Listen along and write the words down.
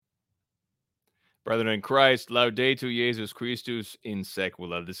Brethren in Christ, Laudetur Jesus Christus in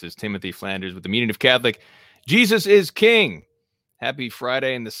Secula. This is Timothy Flanders with the Meaning of Catholic. Jesus is King. Happy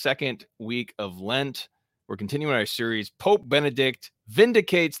Friday in the second week of Lent. We're continuing our series, Pope Benedict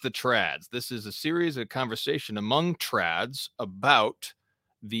Vindicates the Trads. This is a series of conversation among trads about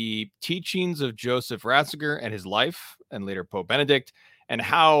the teachings of Joseph Ratzinger and his life, and later Pope Benedict, and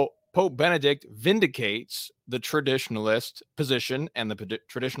how Pope Benedict vindicates the traditionalist position and the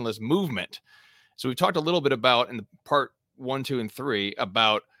traditionalist movement. So we've talked a little bit about in the part 1, 2, and 3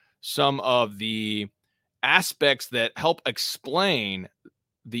 about some of the aspects that help explain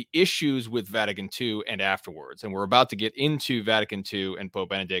the issues with Vatican II and afterwards. And we're about to get into Vatican II and Pope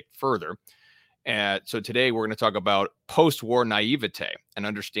Benedict further. So today we're going to talk about post-war naivete and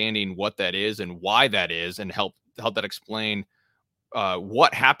understanding what that is and why that is, and help that explain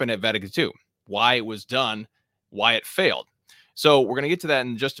what happened at Vatican II, why it was done, why it failed. So we're going to get to that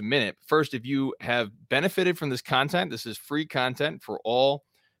in just a minute. First, if you have benefited from this content, this is free content for all,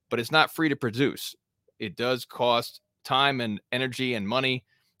 but it's not free to produce. It does cost time and energy and money,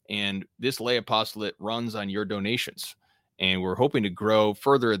 and this lay apostolate runs on your donations. And we're hoping to grow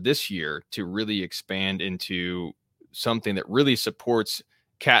further this year to really expand into something that really supports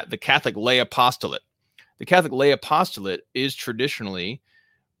the Catholic lay apostolate. The Catholic lay apostolate is traditionally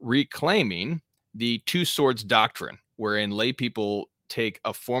reclaiming the two swords doctrine, wherein lay people take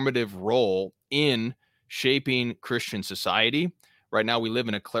a formative role in shaping Christian society. Right now, we live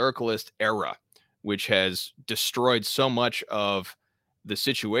in a clericalist era, which has destroyed so much of the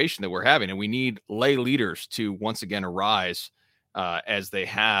situation that we're having. And we need lay leaders to once again arise, as they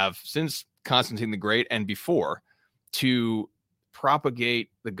have since Constantine the Great and before, to propagate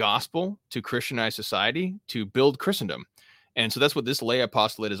the gospel, to Christianize society, to build Christendom. And so that's what this lay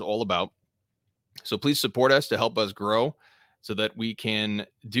apostolate is all about. So please support us to help us grow so that we can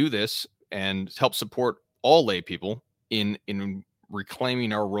do this and help support all lay people in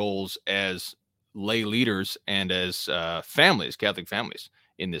reclaiming our roles as lay leaders and as families, Catholic families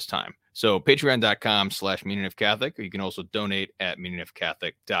in this time. So patreon.com/meaningofcatholic. You can also donate at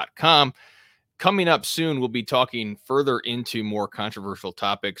meaningofcatholic.com. Coming up soon, we'll be talking further into more controversial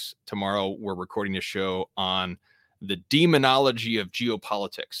topics. Tomorrow, we're recording a show on the demonology of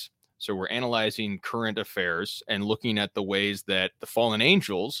geopolitics. So we're analyzing current affairs and looking at the ways that the fallen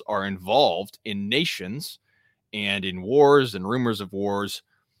angels are involved in nations and in wars and rumors of wars.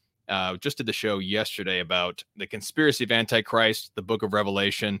 Just did the show yesterday about the conspiracy of Antichrist, the book of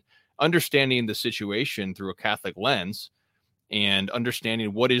Revelation, understanding the situation through a Catholic lens, and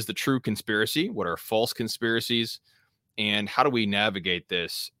understanding what is the true conspiracy, what are false conspiracies, and how do we navigate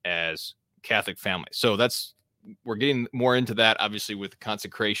this as Catholic families. So we're getting more into that, obviously, with the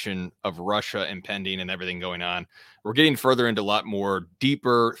consecration of Russia impending and everything going on. We're getting further into a lot more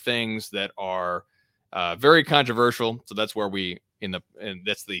deeper things that are very controversial. So that's where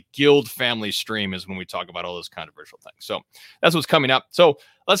that's the Guild family stream, is when we talk about all those controversial things. So that's what's coming up. So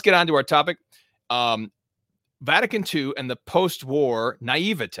let's get on to our topic. Vatican II and the post-war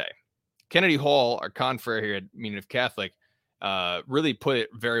naivete. Kennedy Hall, our confrere here at Meaning of Catholic, really put it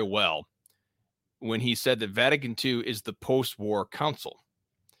very well when he said that Vatican II is the post-war council.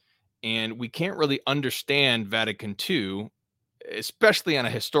 And we can't really understand Vatican II, especially on a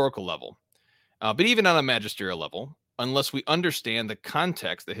historical level, but even on a magisterial level, unless we understand the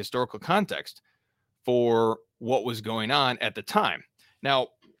context, the historical context for what was going on at the time. Now,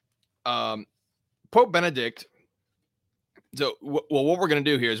 Pope Benedict, so what we're going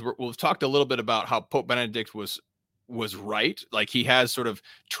to do here is we've talked a little bit about how Pope Benedict was right. Like, he has sort of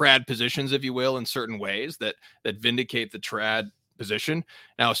trad positions, if you will, in certain ways that vindicate the trad position.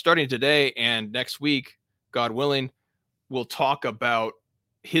 Now, starting today and next week, God willing, we'll talk about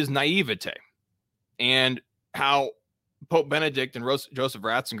his naivete and how Pope Benedict and Joseph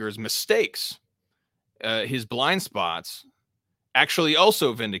Ratzinger's mistakes, his blind spots, actually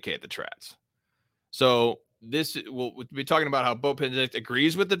also vindicate the trads. So we'll be talking about how Pope Benedict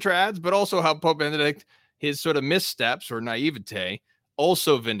agrees with the trads, but also how Pope Benedict, his sort of missteps or naivete,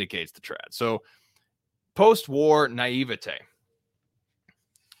 also vindicates the trad. So post-war naivete.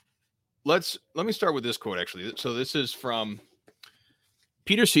 Let me start with this quote, actually. So this is from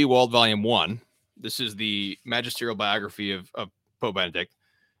Peter Seewald, Volume 1. This is the magisterial biography of Pope Benedict.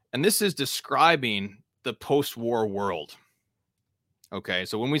 And this is describing the post-war world. Okay,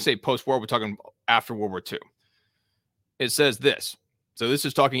 so when we say post-war, we're talking after World War II. It says this. So this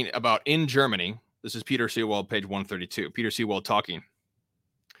is talking about in Germany. This is Peter Seewald, page 132. Peter Seewald talking.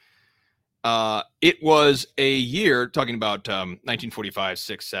 It was a year, talking about 1945,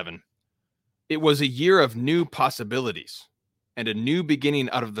 6, 7. It was a year of new possibilities and a new beginning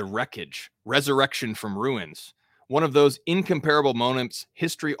out of the wreckage, resurrection from ruins. One of those incomparable moments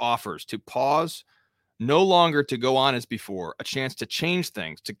history offers to pause, no longer to go on as before, a chance to change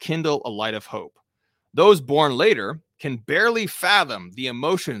things, to kindle a light of hope. Those born later can barely fathom the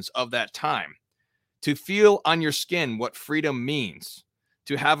emotions of that time, to feel on your skin what freedom means,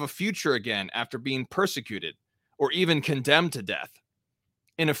 to have a future again after being persecuted or even condemned to death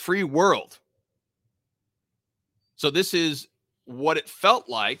in a free world. So this is what it felt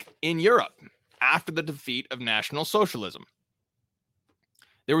like in Europe after the defeat of National Socialism.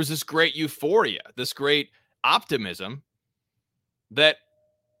 There was this great euphoria, this great optimism that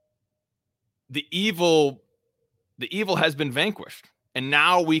the evil has been vanquished, and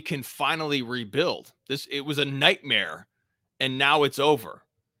now we can finally rebuild. It was a nightmare, and now it's over.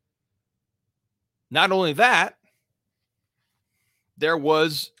 Not only that, there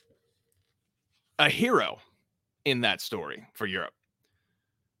was a hero in that story for Europe.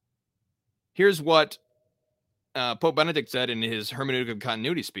 Here's what Pope Benedict said in his Hermeneutic of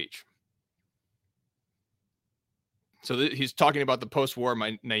Continuity speech. So he's talking about the post-war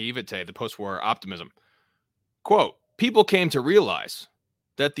naivete, the post-war optimism. Quote, people came to realize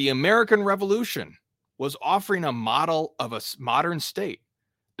that the American Revolution was offering a model of a modern state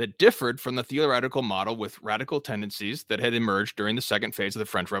that differed from the theoretical model with radical tendencies that had emerged during the second phase of the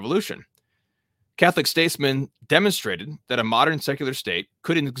French Revolution. Catholic statesmen demonstrated that a modern secular state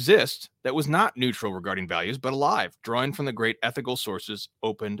could exist that was not neutral regarding values, but alive, drawing from the great ethical sources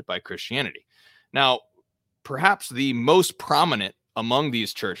opened by Christianity. Now, perhaps the most prominent among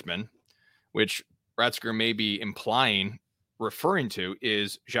these churchmen, which Ratzinger may be referring to,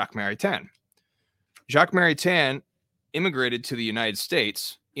 is Jacques Maritain. Jacques Maritain immigrated to the United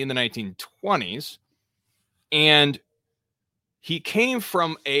States in the 1920s, and he came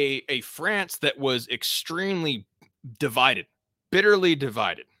from a France that was extremely divided, bitterly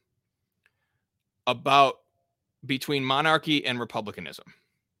divided between monarchy and republicanism.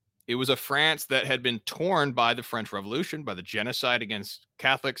 It was a France that had been torn by the French Revolution, by the genocide against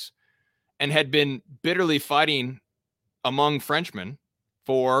Catholics, and had been bitterly fighting among Frenchmen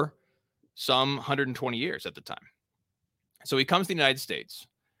for some 120 years at the time. So he comes to the United States,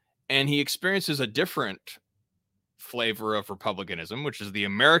 and he experiences a different flavor of republicanism, which is the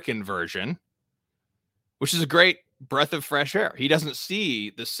American version, which is a great breath of fresh air. He doesn't see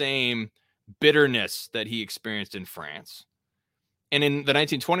the same bitterness that he experienced in France. And in the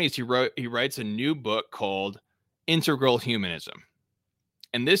 1920s, he writes a new book called Integral Humanism.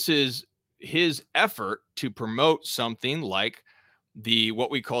 And this is his effort to promote something like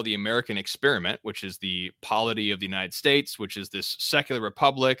what we call the American experiment, which is the polity of the United States, which is this secular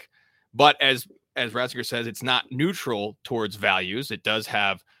republic. But as Ratzinger says, it's not neutral towards values. It does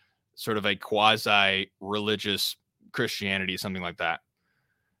have sort of a quasi-religious Christianity, something like that,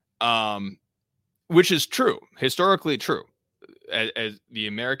 which is true, historically true. As the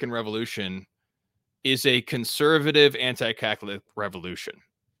American Revolution is a conservative anti-Catholic revolution,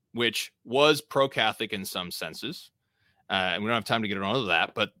 which was pro-Catholic in some senses. And we don't have time to get into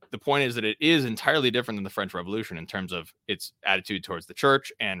that, but the point is that it is entirely different than the French Revolution in terms of its attitude towards the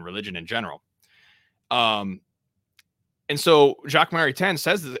church and religion in general. And so Jacques Maritain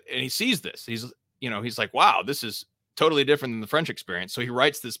says that, and he sees this. He's like, wow, this is totally different than the French experience. So he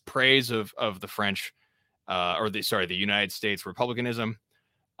writes this praise of the French, the United States republicanism.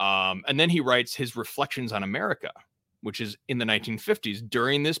 And then he writes his reflections on America, which is in the 1950s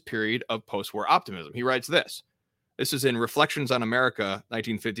during this period of post-war optimism. He writes this. This is in Reflections on America,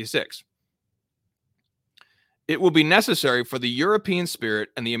 1956. It will be necessary for the European spirit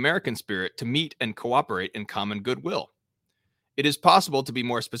and the American spirit to meet and cooperate in common goodwill. It is possible to be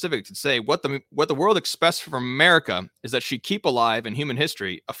more specific to say what the world expects from America is that she keep alive in human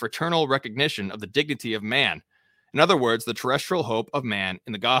history a fraternal recognition of the dignity of man. In other words, the terrestrial hope of man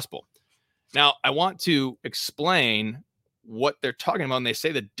in the gospel. Now, I want to explain what they're talking about when they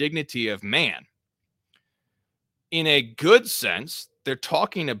say the dignity of man. In a good sense, they're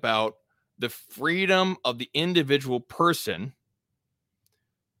talking about the freedom of the individual person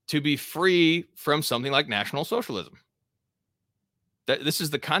to be free from something like National Socialism. This is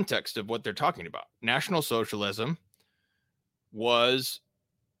the context of what they're talking about. National Socialism was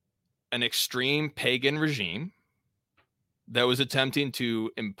an extreme pagan regime that was attempting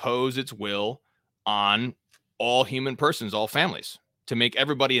to impose its will on all human persons, all families, to make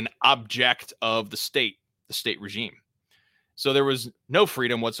everybody an object of the state regime. So there was no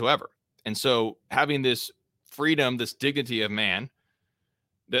freedom whatsoever. And so having this freedom, this dignity of man,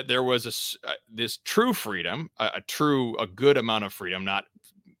 that there was this true freedom, a good amount of freedom, not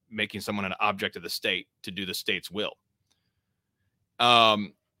making someone an object of the state to do the state's will.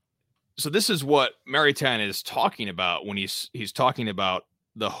 So this is what Maritain is talking about when he's talking about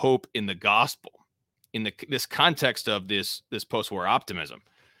the hope in the gospel in this context of this post-war optimism.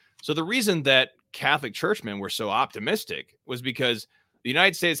 So the reason that Catholic churchmen were so optimistic was because the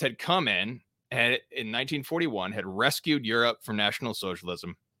United States had come in and in 1941 had rescued Europe from National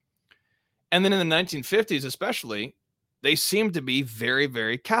Socialism. And then in the 1950s, especially, they seemed to be very,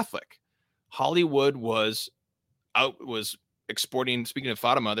 very Catholic. Hollywood was exporting. Speaking of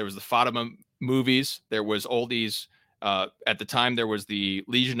Fatima, there was the Fatima movies. There was all these. At the time, there was the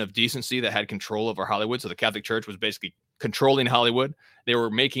Legion of Decency that had control over Hollywood. So the Catholic Church was basically controlling Hollywood. They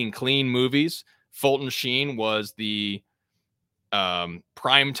were making clean movies. Fulton Sheen was the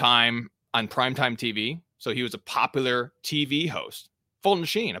primetime TV. So he was a popular TV host. Fulton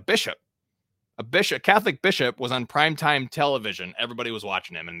Sheen, a Catholic bishop, was on primetime television. Everybody was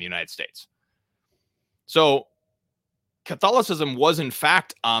watching him in the United States. So Catholicism was in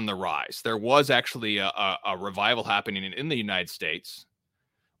fact on the rise. There was actually a revival happening in the United States,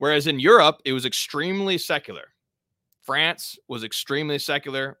 whereas in Europe, it was extremely secular. France was extremely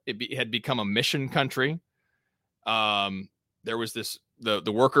secular. It had become a mission country. There was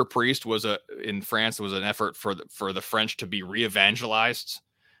the worker priest in France. There was an effort for the French to be re-evangelized.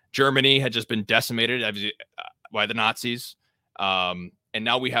 Germany had just been decimated by the Nazis. And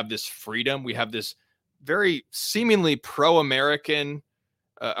now we have this freedom. We have this very seemingly pro-American,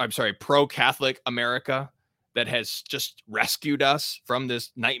 pro-Catholic America that has just rescued us from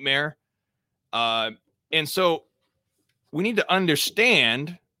this nightmare. And so we need to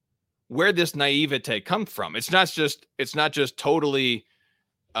understand where this naivete comes from. It's not just totally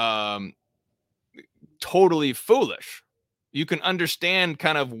foolish. You can understand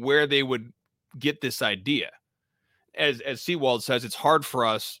kind of where they would get this idea. As Seawald says, it's hard for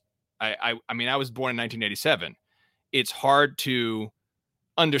us. I mean, I was born in 1987. It's hard to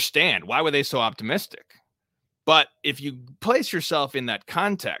understand. Why were they so optimistic? But if you place yourself in that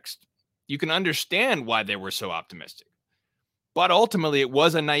context, you can understand why they were so optimistic. But ultimately, it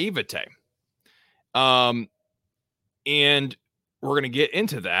was a naivete. And we're going to get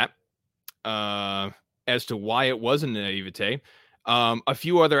into that as to why it was a naivete. A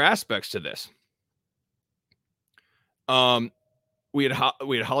few other aspects to this. We had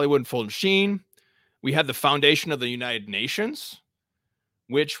Hollywood and Fulton Sheen. We had the foundation of the United Nations,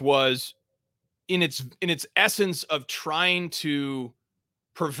 which was in its essence of trying to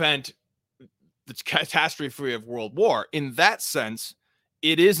prevent the catastrophe of World War. In that sense,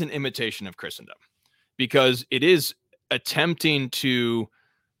 it is an imitation of Christendom because it is attempting to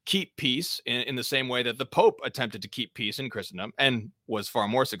keep peace in the same way that the Pope attempted to keep peace in Christendom and was far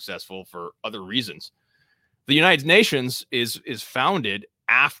more successful for other reasons. The United Nations is founded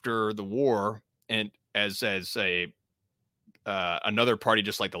after the war and as another party,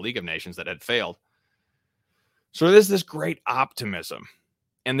 just like the League of Nations that had failed. So there's this great optimism,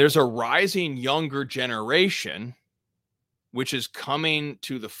 and there's a rising younger generation, which is coming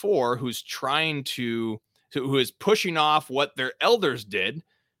to the fore, who is pushing off what their elders did.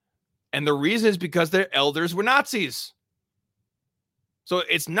 And the reason is because their elders were Nazis. So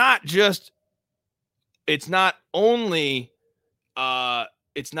it's not only the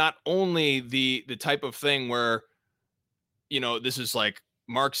type of thing where, this is like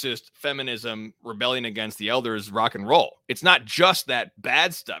Marxist feminism rebelling against the elders rock and roll. It's not just that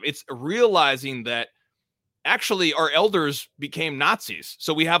bad stuff. It's realizing that actually our elders became Nazis.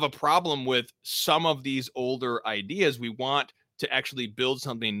 So we have a problem with some of these older ideas. We want to actually build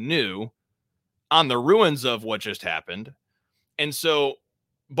something new on the ruins of what just happened. And so,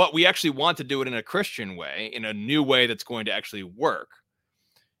 but we actually want to do it in a Christian way, in a new way that's going to actually work.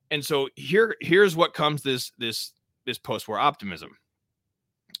 And so here's what comes this post-war optimism.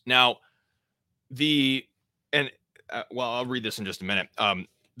 Now, I'll read this in just a minute.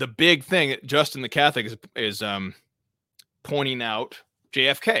 The big thing, Justin the Catholic is pointing out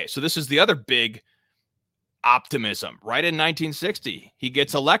JFK. So this is the other big optimism. Right in 1960, he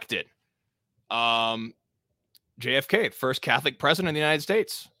gets elected. JFK, first Catholic president of the United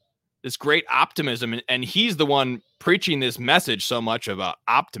States. This great optimism, and he's the one preaching this message so much about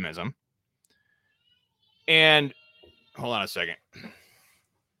optimism. And hold on a second.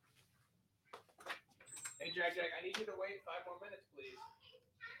 Hey, Jack, I need you to wait 5 more minutes, please.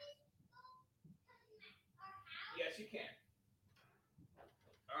 Yes, you can.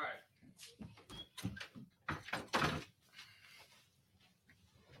 All right.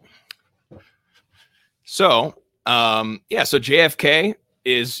 So, so JFK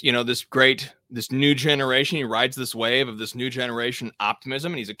is, this new generation. He rides this wave of this new generation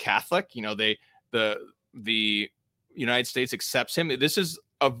optimism, and he's a Catholic. The United States accepts him. This is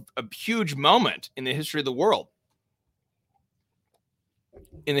a huge moment in the history of the world,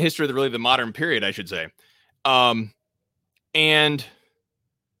 in the history of the modern period, I should say. And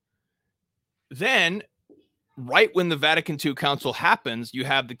then right when the Vatican II Council happens, you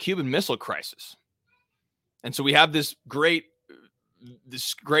have the Cuban Missile Crisis. And so we have this great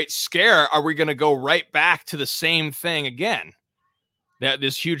scare. Are we going to go right back to the same thing again?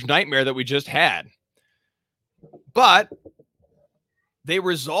 This huge nightmare that we just had. But they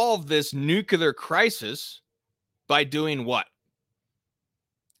resolved this nuclear crisis by doing what?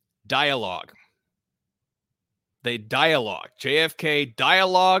 Dialogue. They dialogue. JFK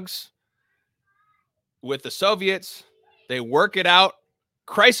dialogues with the Soviets. They work it out.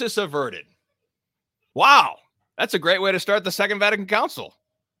 Crisis averted. Wow. That's a great way to start the Second Vatican Council.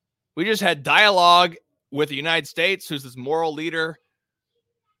 We just had dialogue with the United States, who's this moral leader.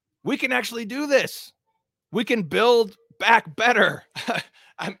 We can actually do this. We can build back better.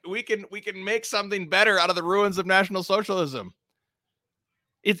 we can make something better out of the ruins of National Socialism.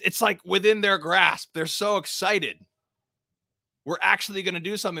 It's like within their grasp. They're so excited. We're actually going to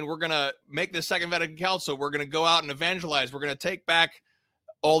do something. We're going to make the Second Vatican Council. We're going to go out and evangelize. We're going to take back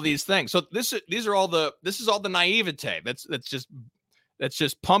all these things. So this is all the naivete that's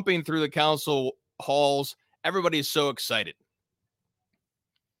just pumping through the council halls. Everybody's so excited.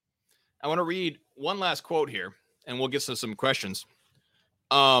 I want to read one last quote here, and we'll get to some questions.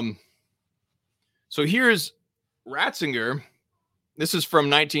 So here's Ratzinger. This is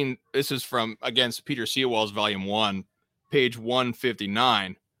from against Peter Seawall's Volume 1, page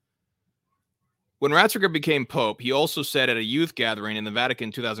 159. When Ratzinger became Pope, he also said at a youth gathering in the Vatican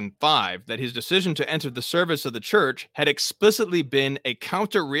in 2005 that his decision to enter the service of the church had explicitly been a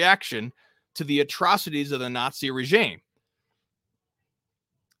counter-reaction to the atrocities of the Nazi regime.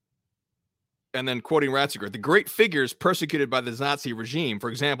 And then quoting Ratzinger, the great figures persecuted by the Nazi regime, for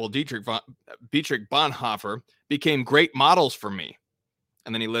example, Dietrich Bonhoeffer, became great models for me.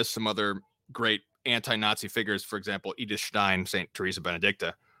 And then he lists some other great anti-Nazi figures, for example, Edith Stein, St. Teresa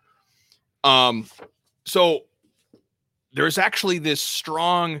Benedicta. So there's actually this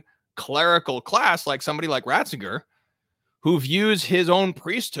strong clerical class, like somebody like Ratzinger, who views his own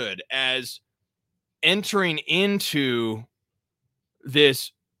priesthood as entering into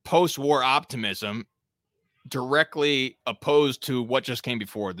this post-war optimism directly opposed to what just came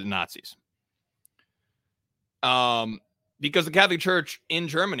before the Nazis. Because the Catholic Church in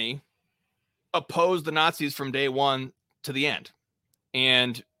Germany opposed the Nazis from day one to the end.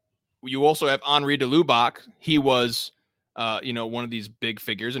 And you also have Henri de Lubac. He was, one of these big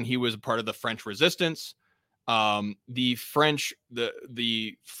figures, and he was a part of the French resistance. The French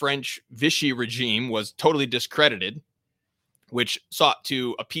Vichy regime was totally discredited, which sought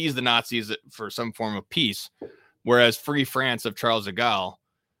to appease the Nazis for some form of peace, whereas Free France of Charles de Gaulle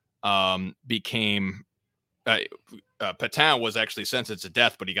became Pétain was actually sentenced to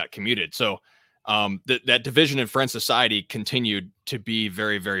death, but he got commuted. So that division in French society continued to be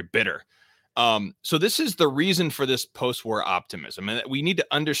very, very bitter. So this is the reason for this post-war optimism, and we need to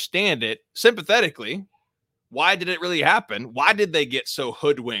understand it sympathetically. Why did it really happen? Why did they get so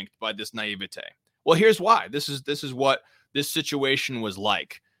hoodwinked by this naivete? Well, here's why. This is what this situation was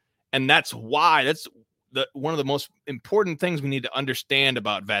like. And that's why one of the most important things we need to understand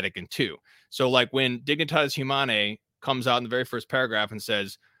about Vatican II. So like when Dignitatis Humanae comes out in the very first paragraph and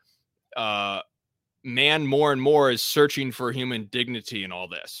says, man more and more is searching for human dignity and all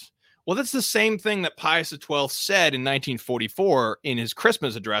this. Well, that's the same thing that Pius XII said in 1944 in his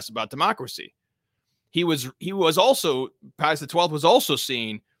Christmas address about democracy. Pius XII was also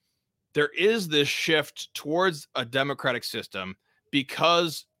seeing there is this shift towards a democratic system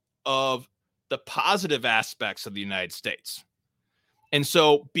because of the positive aspects of the United States. And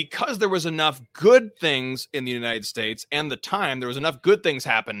so because there was enough good things in the United States and the time, there was enough good things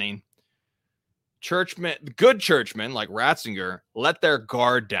happening, good churchmen like Ratzinger let their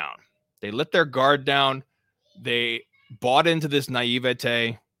guard down. They let their guard down. They bought into this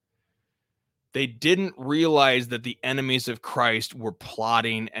naivete. They didn't realize that the enemies of Christ were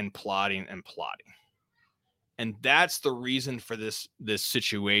plotting and plotting and plotting. And that's the reason for this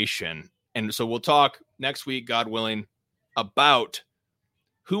situation. And so we'll talk next week, God willing, about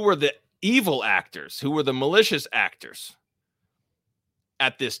who were the evil actors, who were the malicious actors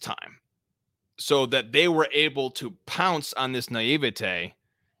at this time, so that they were able to pounce on this naivete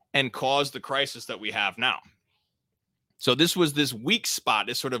and cause the crisis that we have now. So this was this weak spot,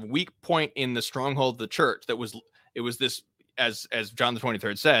 this sort of weak point in the stronghold of the church. It was this, as John the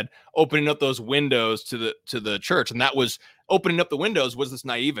 23rd said, opening up those windows to the church, and that was opening up the windows was this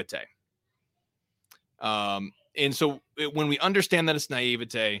naivete. And so when we understand that it's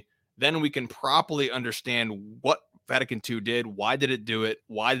naivete, then we can properly understand what Vatican II did. Why did it do it?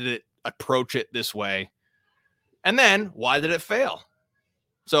 Why did it approach it this way? And then why did it fail?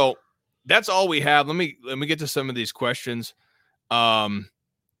 So that's all we have. Let me get to some of these questions. Have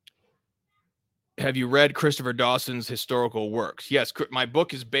you read Christopher Dawson's historical works? Yes, my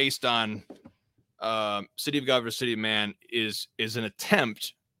book is based on City of God versus City of Man is an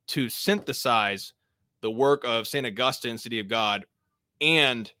attempt to synthesize the work of St. Augustine, City of God,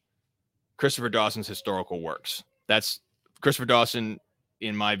 and Christopher Dawson's historical works. That's Christopher Dawson,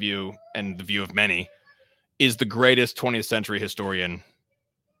 in my view, and the view of many, is the greatest 20th century historian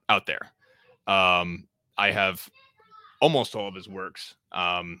out there. I have almost all of his works.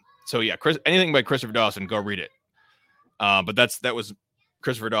 So yeah, anything by Christopher Dawson, go read it. But that was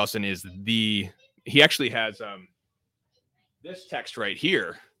Christopher Dawson he actually has this text right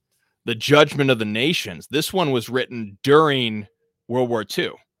here, The Judgment of the Nations. This one was written during World War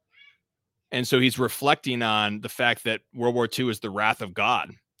II. And so he's reflecting on the fact that World War II is the wrath of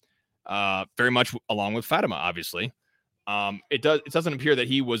God, very much along with Fatima, obviously. It doesn't appear that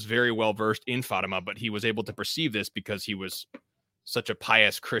he was very well versed in Fatima, but he was able to perceive this because he was such a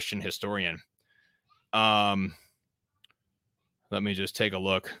pious Christian historian. Let me just take a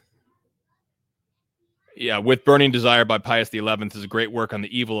look. Yeah, With Burning Desire by Pius XI is a great work on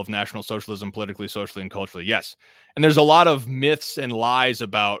the evil of National Socialism, politically, socially, and culturally. Yes. And there's a lot of myths and lies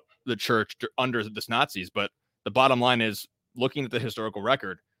about the church under the Nazis, but the bottom line is, looking at the historical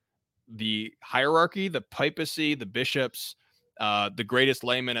record, the hierarchy, the papacy, the bishops, the greatest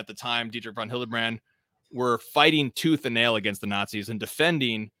layman at the time, Dietrich von Hildebrand, were fighting tooth and nail against the Nazis and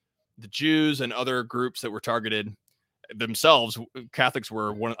defending the Jews and other groups that were targeted. Themselves, Catholics were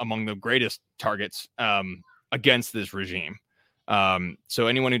among the greatest targets against this regime. So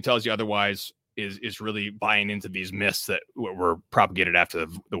anyone who tells you otherwise is really buying into these myths that were propagated after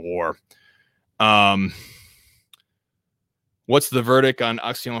the war. What's the verdict on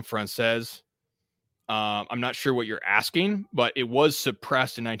Action Française? I'm not sure what you're asking, but it was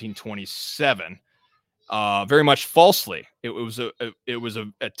suppressed in 1927, very much falsely. It was a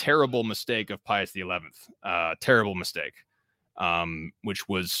terrible mistake of Pius XI, terrible mistake, which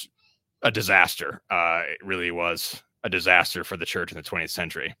was a disaster. It really was a disaster for the church in the 20th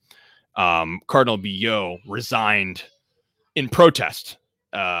century. Cardinal Billot resigned in protest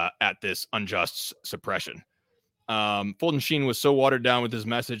at this unjust suppression. Fulton Sheen was so watered down with his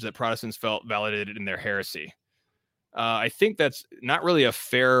message that Protestants felt validated in their heresy. I think that's not really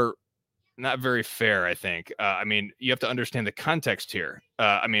not very fair, I think. I mean, you have to understand the context here.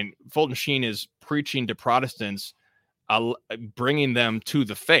 I mean, Fulton Sheen is preaching to Protestants, bringing them to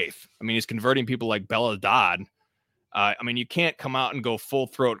the faith. I mean, he's converting people like Bella Dodd. I mean, you can't come out and go full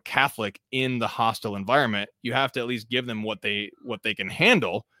throat Catholic in the hostile environment. You have to at least give them what they can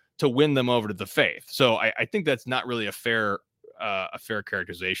handle to win them over to the faith. So I think that's not really a fair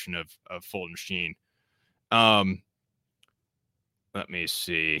characterization of Fulton Sheen. Let me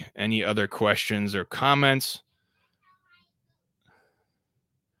see. Any other questions or comments?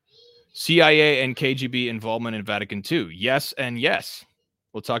 CIA and KGB involvement in Vatican II. Yes and yes.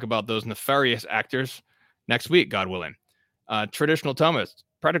 We'll talk about those nefarious actors next week, God willing. Traditional Thomist.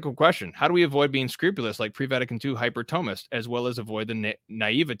 Practical question. How do we avoid being scrupulous like pre-Vatican II hyper-Thomist, as well as avoid the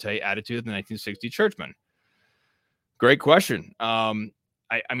naivete attitude of the 1960 churchmen? Great question. I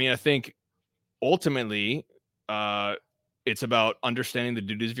mean, I think ultimately it's about understanding the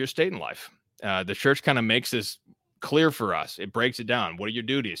duties of your state in life. The church kind of makes this clear for us. It breaks it down. What are your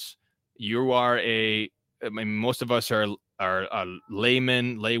duties? You are most of us are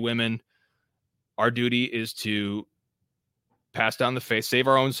laymen, laywomen. Our duty is to pass down the faith, save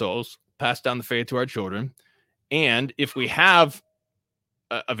our own souls, pass down the faith to our children. And if we have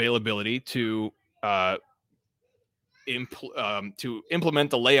availability to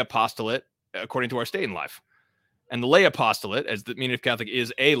implement the lay apostolate according to our state in life. And the lay apostolate, as the meaning of Catholic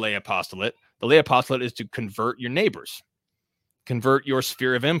is a lay apostolate, the lay apostolate is to convert your neighbors, convert your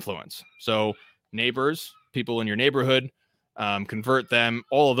sphere of influence. So neighbors, people in your neighborhood, convert them,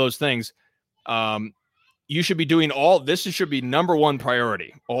 all of those things. You should be doing all this. Should be number one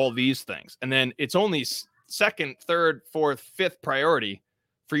priority, all these things. And then it's only second, third, fourth, fifth priority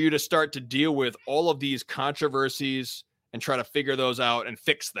for you to start to deal with all of these controversies and try to figure those out and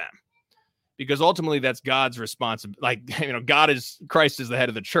fix them. Because ultimately that's God's responsibility. Christ is the head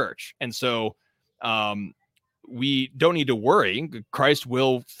of the church. And so we don't need to worry. Christ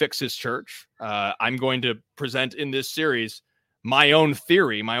will fix his church. I'm going to present in this series my own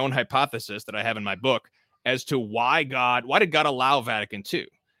theory, my own hypothesis that I have in my book as to why did God allow Vatican II?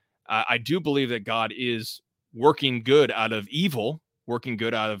 I do believe that God is working good out of evil, working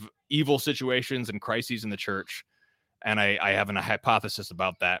good out of evil situations and crises in the church. And I have a hypothesis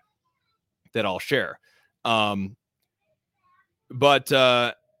about that I'll share. But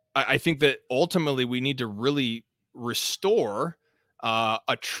I think that ultimately we need to really restore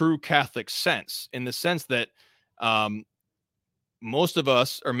a true Catholic sense, in the sense that most of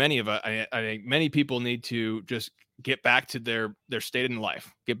us, or many of us, I think many people need to just get back to their state in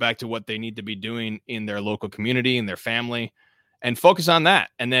life, get back to what they need to be doing in their local community and their family, and focus on that.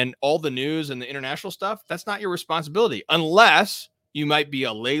 And then all the news and the international stuff, that's not your responsibility, unless you might be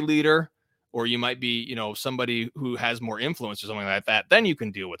a lay leader, or you might be, you know, somebody who has more influence or something like that. Then you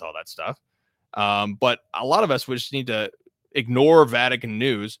can deal with all that stuff. But a lot of us would just need to ignore Vatican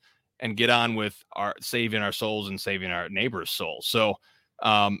news and get on with our saving our souls and saving our neighbor's souls. So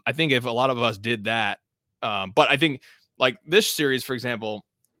I think if a lot of us did that, but I think like this series, for example,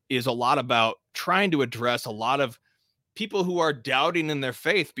 is a lot about trying to address a lot of people who are doubting in their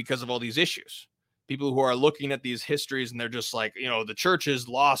faith because of all these issues. People who are looking at these histories and they're just like, you know, the church is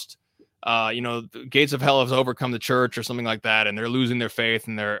lost. You know, the gates of hell have overcome the church or something like that, and they're losing their faith,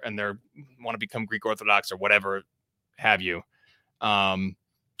 and they're want to become Greek Orthodox or whatever have you.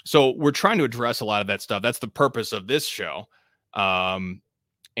 So we're trying to address a lot of that stuff. That's the purpose of this show. And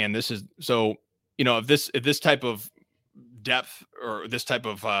this is so, you know, if this type of depth or this type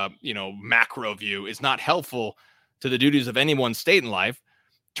of you know, macro view is not helpful to the duties of anyone's state in life,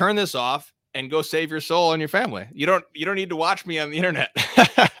 turn this off and go save your soul and your family. You don't need to watch me on the internet.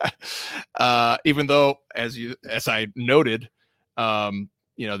 Even though, as I noted,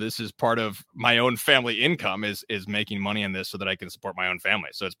 you know, this is part of my own family income is making money on this so that I can support my own family.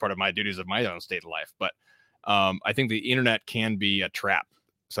 So it's part of my duties of my own state of life. But I think the internet can be a trap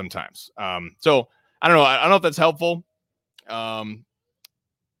sometimes. So I don't know. I don't know if that's helpful. But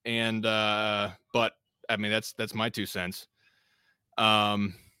I mean, that's my 2 cents.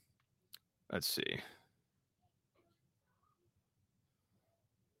 Let's see.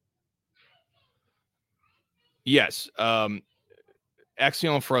 Yes.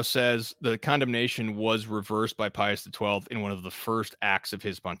 Axiom for us says the condemnation was reversed by Pius XII in one of the first acts of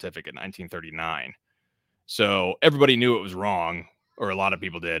his pontificate in 1939. So everybody knew it was wrong, or a lot of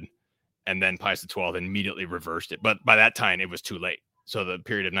people did. And then Pius XII immediately reversed it. But by that time, it was too late. So the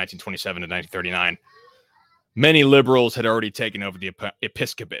period of 1927 to 1939, many liberals had already taken over the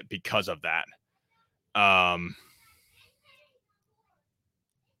episcopate because of that.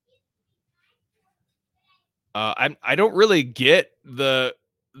 I don't really get the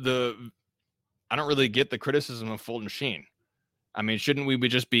criticism of Fulton Sheen. I mean, shouldn't we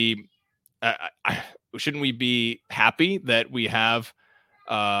just be shouldn't we be happy that we have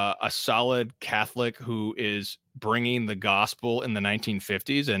a solid Catholic who is bringing the gospel in the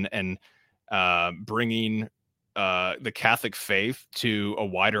 1950s and bringing the Catholic faith to a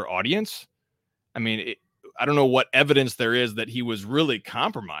wider audience? I mean, I don't know what evidence there is that he was really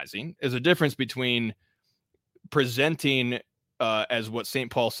compromising. There's a difference between presenting, as what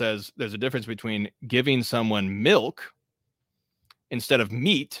St. Paul says, there's a difference between giving someone milk instead of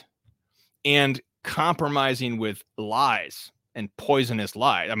meat and compromising with lies and poisonous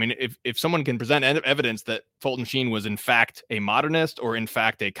lies. I mean, if someone can present evidence that Fulton Sheen was in fact a modernist, or in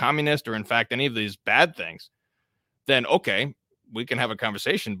fact a communist, or in fact any of these bad things, then okay, we can have a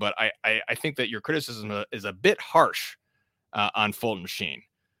conversation. But I think that your criticism is a bit harsh on Fulton Sheen.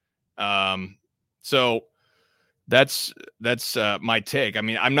 So that's my take. I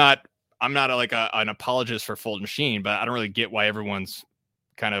mean, I'm not like an apologist for Fulton Sheen, but I don't really get why everyone's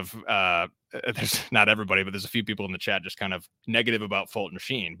kind of there's not everybody, but there's a few people in the chat just kind of negative about Fulton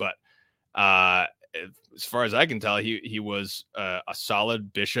Sheen. But as far as I can tell, he was a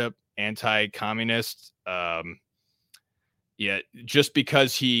solid bishop, anti-communist. Yeah, just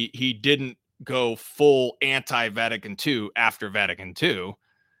because he didn't go full anti-Vatican II after Vatican II.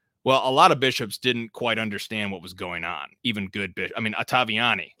 Well, a lot of bishops didn't quite understand what was going on. Even good bishops. I mean,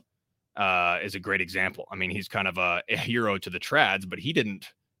 Ottaviani is a great example. I mean, he's kind of a hero to the trads, but he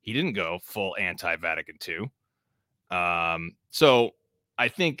didn't go full anti-Vatican II. So I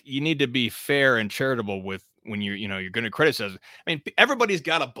think you need to be fair and charitable with when you're going to criticize. I mean, everybody's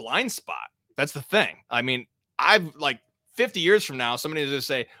got a blind spot. That's the thing. I mean, I've like 50 years from now, somebody's going to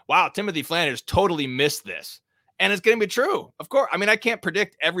say, wow, Timothy Flanders totally missed this. And it's going to be true. Of course. I mean, I can't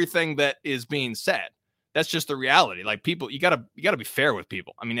predict everything that is being said. That's just the reality. Like, people, you gotta be fair with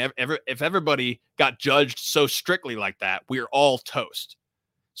people. I mean, if everybody got judged so strictly like that, we're all toast.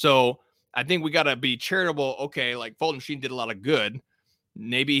 So I think we gotta be charitable. Okay, like Fulton Sheen did a lot of good.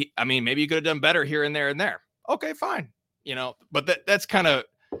 Maybe you could have done better here and there and there. Okay, fine. But that's kind of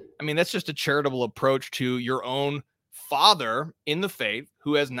I mean, that's just a charitable approach to your own father in the faith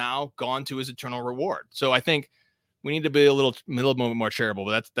who has now gone to his eternal reward. So I think we need to be a little bit more charitable,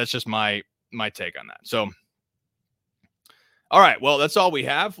 but that's just my take on that. So, all right, well, that's all we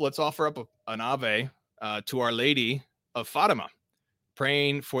have. Let's offer up an Ave to Our Lady of Fatima,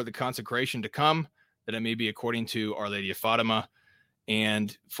 praying for the consecration to come, that it may be according to Our Lady of Fatima,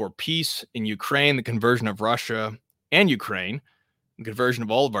 and for peace in Ukraine, the conversion of Russia and Ukraine, the conversion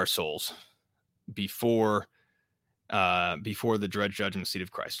of all of our souls before the dread judgment seat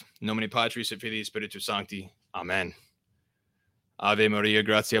of Christ. In nomine Patris et Filii Spiritus Sancti. Amen. Ave Maria,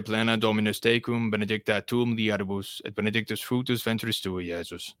 gratia plena, Dominus tecum, benedicta tu mulieribus, et benedictus fructus ventris tui,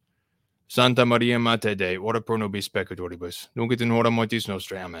 Iesus. Santa Maria, Mater Dei, ora pro nobis peccatoribus, nunc et in hora mortis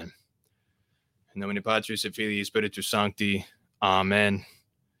nostrae. Amen. In nomine Patris et Filii Spiritus Sancti. Amen.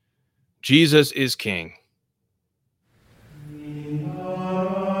 Jesus is King.